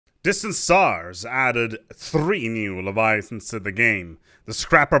Distant Stars added 3 new Leviathans to the game. The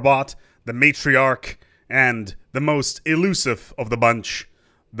Scrapperbot, the Matriarch, and the most elusive of the bunch,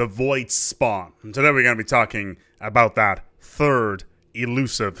 the Voidspawn. And today we're going to be talking about that third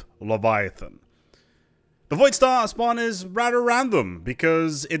elusive Leviathan. The Voidspawn is rather random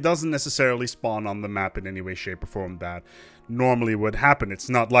because it doesn't necessarily spawn on the map in any way, shape, or form that normally would happen. It's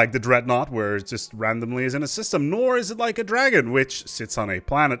not like the Dreadnought where it just randomly is in a system, nor is it like a dragon which sits on a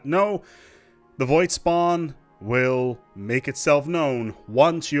planet. No, the Voidspawn will make itself known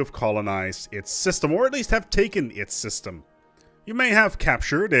once you have colonized its system, or at least have taken its system. You may have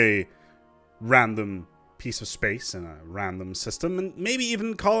captured a random piece of space in a random system, and maybe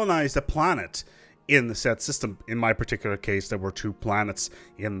even colonized a planet in the said system. In my particular case, there were 2 planets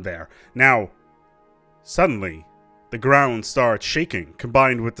in there. Now, suddenly, the ground starts shaking,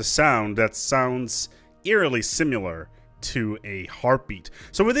 combined with the sound that sounds eerily similar to a heartbeat.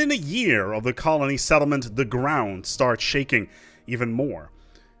 So within a year of the colony settlement, the ground starts shaking even more,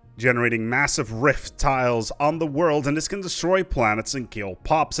 generating massive rift tiles on the world, and this can destroy planets and kill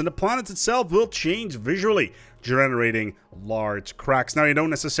pops, and the planet itself will change visually, generating large cracks. Now, you don't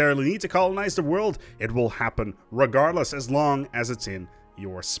necessarily need to colonize the world. It will happen regardless, as long as it's in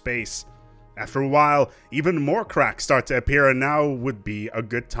your space. After a while, even more cracks start to appear, and now would be a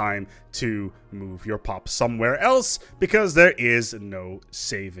good time to move your pop somewhere else, because there is no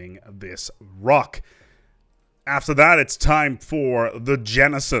saving this rock. After that, it's time for the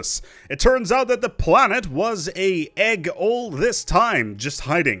Genesis. It turns out that the planet was an egg all this time, just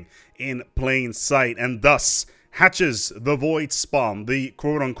hiding in plain sight, and thus hatches the Voidspawn, the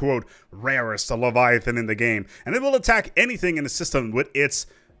quote-unquote rarest Leviathan in the game, and it will attack anything in the system with its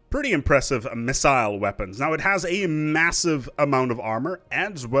pretty impressive missile weapons. Now, it has a massive amount of armor,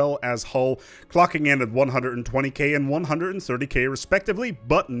 as well as hull, clocking in at 120k and 130k respectively,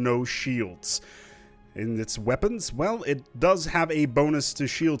 but no shields. In its weapons, well, it does have a bonus to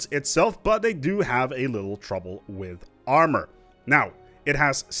shields itself, but they do have a little trouble with armor. Now, it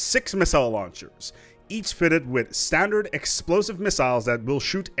has 6 missile launchers, each fitted with standard explosive missiles that will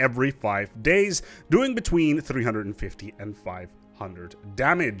shoot every 5 days, doing between 350 and 500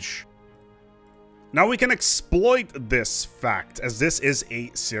 damage. Now, we can exploit this fact, as this is a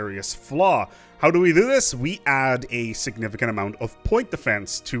serious flaw. How do we do this? We add a significant amount of point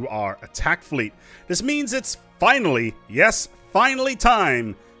defense to our attack fleet. This means it's finally, yes, finally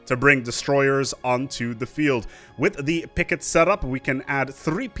time to bring destroyers onto the field. With the picket setup, we can add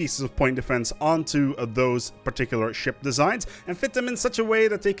 3 pieces of point defense onto those particular ship designs and fit them in such a way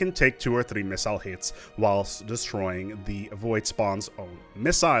that they can take 2 or 3 missile hits whilst destroying the Voidspawn's own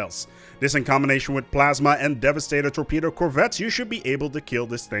missiles. This, in combination with Plasma and Devastator torpedo corvettes, you should be able to kill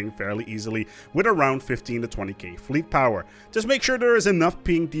this thing fairly easily with around 15 to 20k fleet power. Just make sure there is enough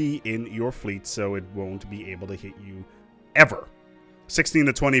P&D in your fleet so it won't be able to hit you ever. 16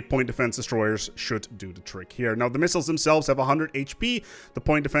 to 20 point defense destroyers should do the trick here. Now, the missiles themselves have 100 HP. The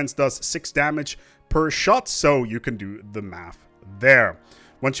point defense does 6 damage per shot, so you can do the math there.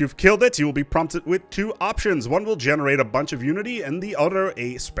 Once you've killed it, you will be prompted with 2 options. One will generate a bunch of Unity, and the other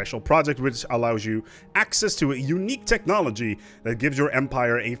a special project which allows you access to a unique technology that gives your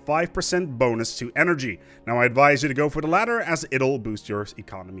empire a 5% bonus to energy. Now, I advise you to go for the latter, as it'll boost your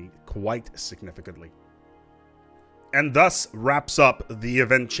economy quite significantly. And thus wraps up the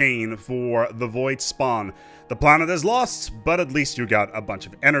event chain for the Voidspawn. The planet is lost, but at least you got a bunch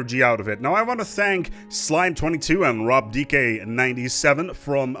of energy out of it. Now, I want to thank Slime22 and RobDK97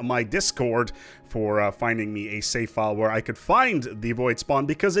 from my Discord for finding me a save file where I could find the Voidspawn,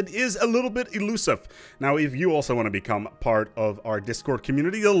 because it is a little bit elusive. Now, if you also want to become part of our Discord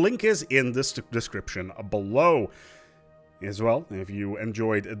community, the link is in the description below. As well, if you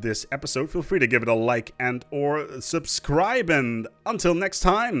enjoyed this episode, feel free to give it a like and or subscribe, and until next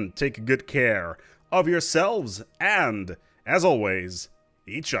time, take good care of yourselves and, as always,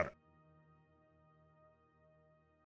 each other.